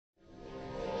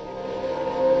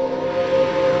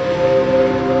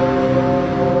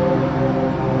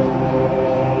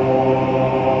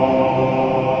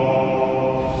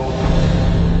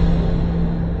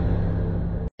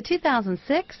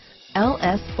2006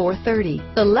 LS 430.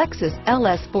 The Lexus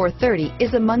LS 430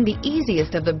 is among the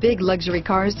easiest of the big luxury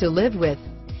cars to live with.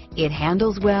 It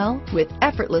handles well with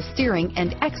effortless steering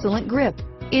and excellent grip.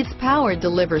 Its power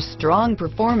delivers strong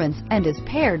performance and is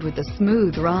paired with a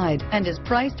smooth ride and is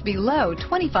priced below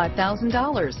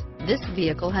 $25,000. This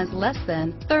vehicle has less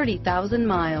than 30,000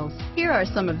 miles. Here are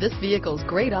some of this vehicle's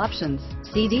great options: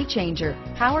 CD changer,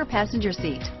 power passenger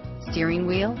seat, steering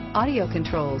wheel audio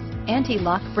controls,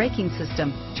 anti-lock braking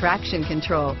system, traction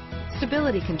control,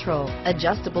 stability control,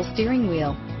 adjustable steering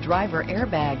wheel, driver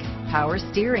airbag, power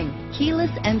steering,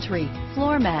 keyless entry,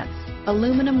 floor mats,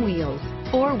 aluminum wheels,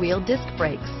 four-wheel disc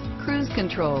brakes, cruise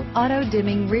control,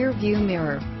 auto-dimming rear view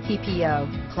mirror,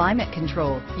 PPO, climate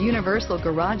control, universal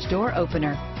garage door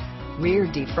opener, rear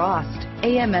defrost,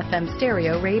 AM/FM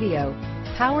stereo radio,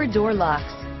 power door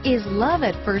locks. Is love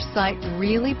at first sight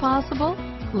really possible?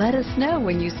 Let us know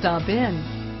when you stop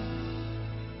in.